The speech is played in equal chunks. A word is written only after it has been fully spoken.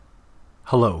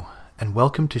Hello, and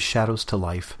welcome to Shadows to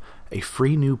Life, a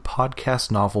free new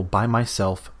podcast novel by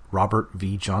myself, Robert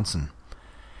V. Johnson.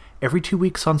 Every 2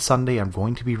 weeks on Sunday, I'm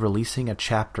going to be releasing a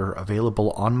chapter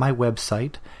available on my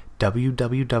website,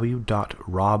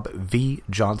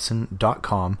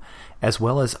 www.robvjohnson.com, as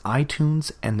well as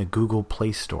iTunes and the Google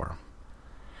Play Store.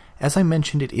 As I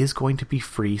mentioned, it is going to be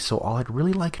free, so all I'd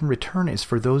really like in return is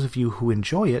for those of you who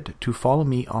enjoy it to follow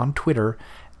me on Twitter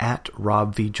at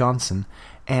RobVJohnson,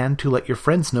 and to let your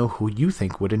friends know who you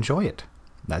think would enjoy it.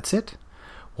 That's it.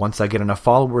 Once I get enough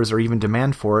followers or even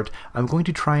demand for it, I'm going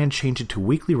to try and change it to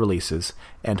weekly releases,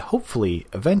 and hopefully,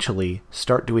 eventually,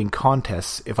 start doing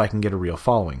contests if I can get a real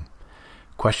following.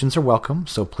 Questions are welcome,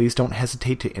 so please don't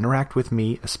hesitate to interact with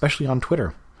me, especially on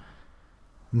Twitter.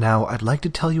 Now, I'd like to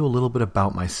tell you a little bit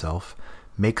about myself,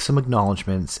 make some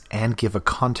acknowledgements, and give a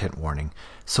content warning,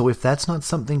 so if that's not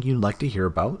something you'd like to hear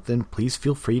about, then please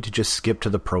feel free to just skip to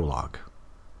the prologue.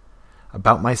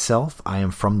 About myself, I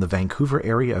am from the Vancouver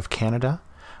area of Canada.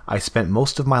 I spent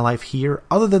most of my life here,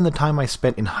 other than the time I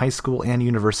spent in high school and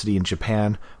university in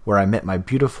Japan, where I met my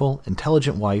beautiful,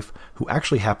 intelligent wife, who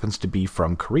actually happens to be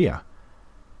from Korea.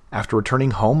 After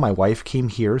returning home, my wife came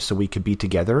here so we could be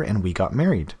together, and we got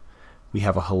married. We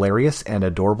have a hilarious and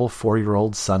adorable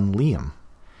 4-year-old son, Liam.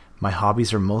 My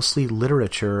hobbies are mostly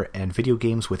literature and video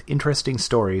games with interesting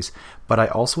stories, but I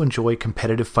also enjoy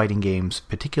competitive fighting games,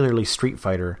 particularly Street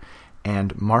Fighter,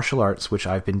 and martial arts, which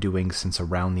I've been doing since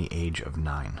around the age of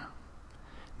 9.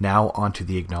 Now on to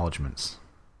the acknowledgements.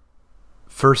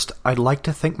 First, I'd like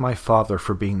to thank my father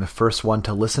for being the first one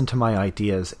to listen to my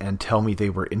ideas and tell me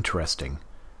they were interesting.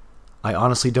 I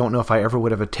honestly don't know if I ever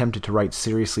would have attempted to write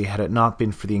seriously had it not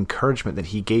been for the encouragement that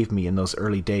he gave me in those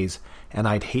early days, and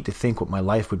I'd hate to think what my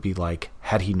life would be like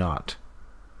had he not.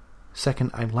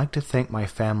 Second, I'd like to thank my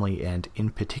family and, in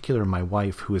particular, my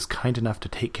wife, who is kind enough to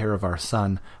take care of our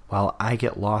son while I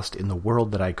get lost in the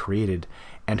world that I created,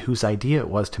 and whose idea it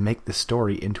was to make this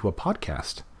story into a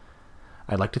podcast.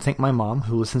 I'd like to thank my mom,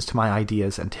 who listens to my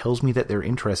ideas and tells me that they're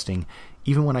interesting,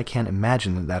 even when I can't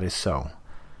imagine that that is so.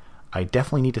 I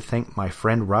definitely need to thank my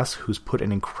friend Russ, who's put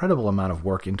an incredible amount of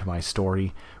work into my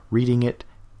story, reading it,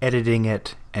 editing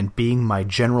it, and being my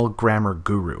general grammar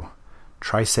guru.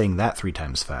 Try saying that 3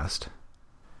 times fast.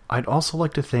 I'd also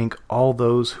like to thank all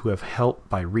those who have helped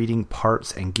by reading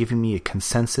parts and giving me a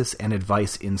consensus and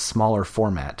advice in smaller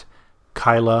format.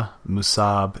 Kyla,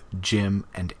 Musab, Jim,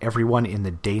 and everyone in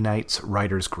the Day Nights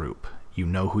Writers Group. You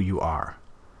know who you are.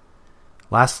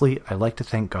 Lastly, I'd like to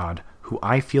thank God, who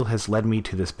I feel has led me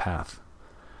to this path.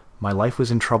 My life was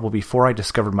in trouble before I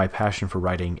discovered my passion for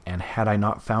writing, and had I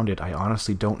not found it, I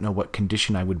honestly don't know what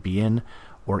condition I would be in,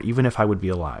 or even if I would be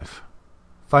alive.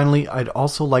 Finally, I'd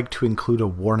also like to include a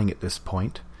warning at this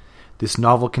point. This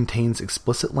novel contains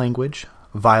explicit language,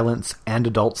 violence, and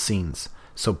adult scenes,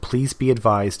 so please be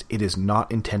advised it is not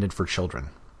intended for children.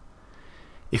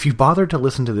 If you bothered to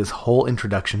listen to this whole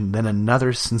introduction, then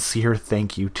another sincere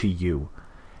thank you to you.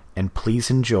 And please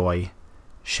enjoy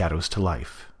Shadows to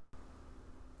Life.